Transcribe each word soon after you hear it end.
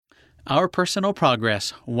Our Personal Progress,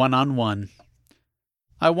 One-on-One.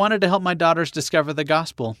 I wanted to help my daughters discover the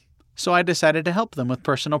gospel, so I decided to help them with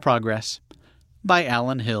personal progress. By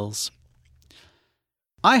Alan Hills.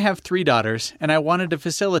 I have 3 daughters, and I wanted to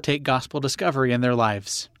facilitate gospel discovery in their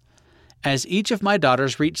lives. As each of my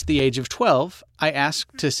daughters reached the age of 12, I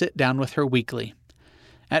asked to sit down with her weekly.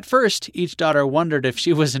 At first, each daughter wondered if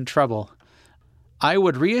she was in trouble. I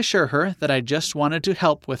would reassure her that I just wanted to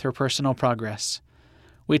help with her personal progress.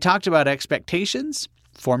 We talked about expectations,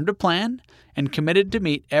 formed a plan, and committed to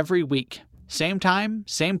meet every week, same time,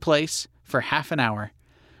 same place, for half an hour.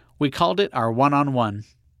 We called it our one-on-one.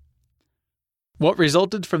 What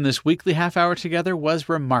resulted from this weekly half hour together was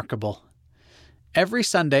remarkable. Every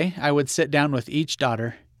Sunday, I would sit down with each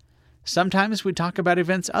daughter. Sometimes we'd talk about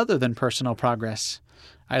events other than personal progress.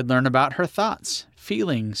 I'd learn about her thoughts,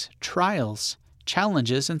 feelings, trials,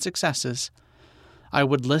 challenges, and successes. I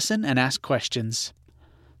would listen and ask questions.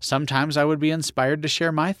 Sometimes I would be inspired to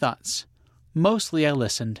share my thoughts. Mostly I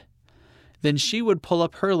listened. Then she would pull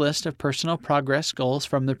up her list of personal progress goals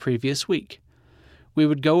from the previous week. We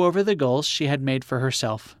would go over the goals she had made for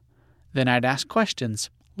herself. Then I'd ask questions,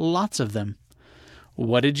 lots of them.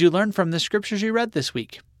 What did you learn from the scriptures you read this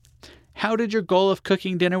week? How did your goal of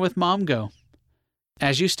cooking dinner with Mom go?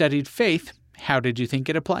 As you studied faith, how did you think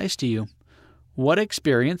it applies to you? What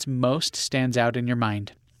experience most stands out in your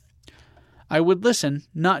mind? I would listen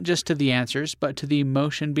not just to the answers, but to the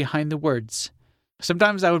emotion behind the words.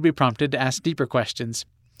 Sometimes I would be prompted to ask deeper questions.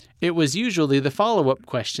 It was usually the follow-up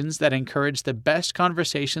questions that encouraged the best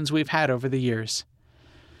conversations we've had over the years.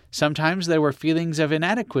 Sometimes there were feelings of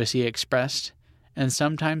inadequacy expressed, and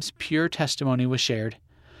sometimes pure testimony was shared.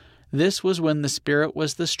 This was when the Spirit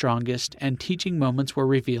was the strongest and teaching moments were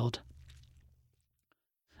revealed.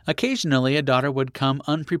 Occasionally, a daughter would come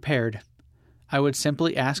unprepared. I would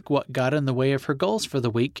simply ask what got in the way of her goals for the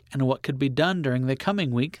week and what could be done during the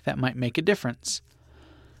coming week that might make a difference.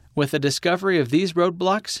 With the discovery of these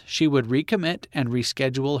roadblocks, she would recommit and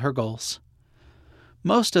reschedule her goals.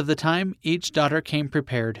 Most of the time, each daughter came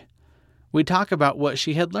prepared. We'd talk about what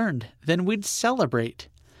she had learned, then we'd celebrate.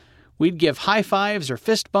 We'd give high fives or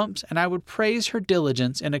fist bumps, and I would praise her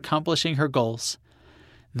diligence in accomplishing her goals.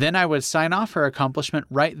 Then I would sign off her accomplishment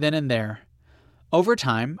right then and there. Over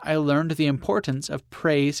time, I learned the importance of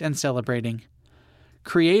praise and celebrating.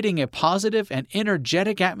 Creating a positive and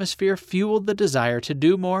energetic atmosphere fueled the desire to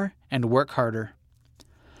do more and work harder.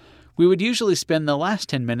 We would usually spend the last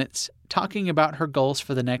 10 minutes talking about her goals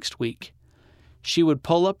for the next week. She would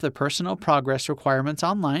pull up the personal progress requirements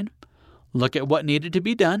online, look at what needed to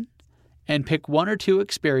be done, and pick 1 or 2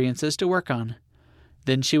 experiences to work on.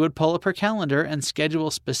 Then she would pull up her calendar and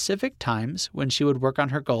schedule specific times when she would work on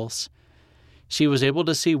her goals. She was able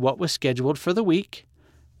to see what was scheduled for the week,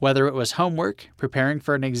 whether it was homework, preparing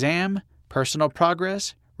for an exam, personal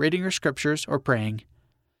progress, reading her scriptures, or praying.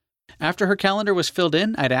 After her calendar was filled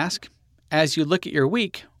in, I'd ask, as you look at your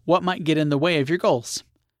week, what might get in the way of your goals?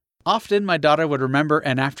 Often, my daughter would remember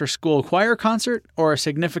an after-school choir concert or a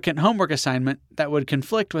significant homework assignment that would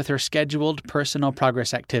conflict with her scheduled personal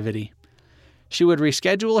progress activity. She would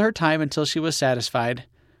reschedule her time until she was satisfied,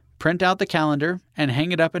 print out the calendar, and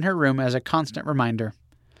hang it up in her room as a constant reminder.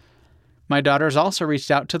 My daughters also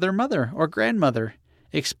reached out to their mother or grandmother,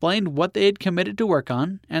 explained what they had committed to work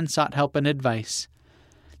on, and sought help and advice.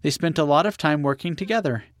 They spent a lot of time working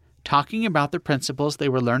together, talking about the principles they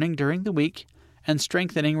were learning during the week, and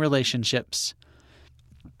strengthening relationships.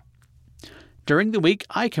 During the week,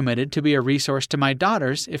 I committed to be a resource to my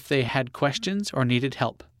daughters if they had questions or needed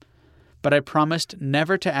help. But I promised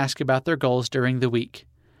never to ask about their goals during the week.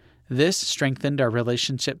 This strengthened our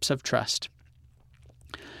relationships of trust.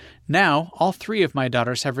 Now, all 3 of my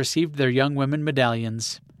daughters have received their Young Women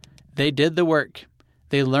medallions. They did the work.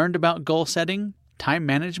 They learned about goal setting, time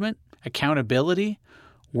management, accountability,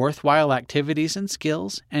 worthwhile activities and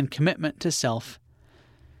skills, and commitment to self.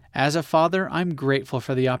 As a father, I'm grateful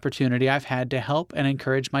for the opportunity I've had to help and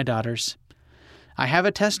encourage my daughters. I have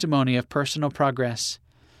a testimony of personal progress.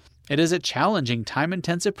 It is a challenging,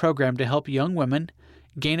 time-intensive program to help young women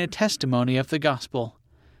gain a testimony of the gospel.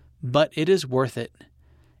 But it is worth it.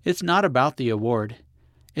 It's not about the award.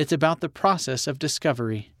 It's about the process of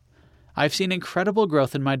discovery. I've seen incredible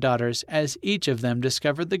growth in my daughters as each of them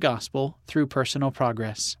discovered the gospel through personal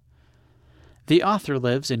progress. The author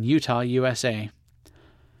lives in Utah, USA.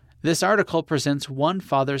 This article presents one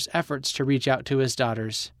father's efforts to reach out to his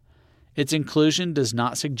daughters. Its inclusion does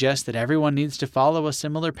not suggest that everyone needs to follow a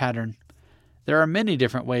similar pattern. There are many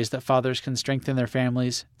different ways that fathers can strengthen their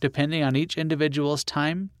families, depending on each individual's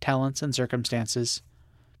time, talents, and circumstances.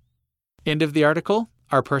 End of the article.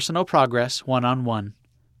 Our Personal Progress, One-on-One.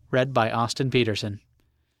 Read by Austin Peterson.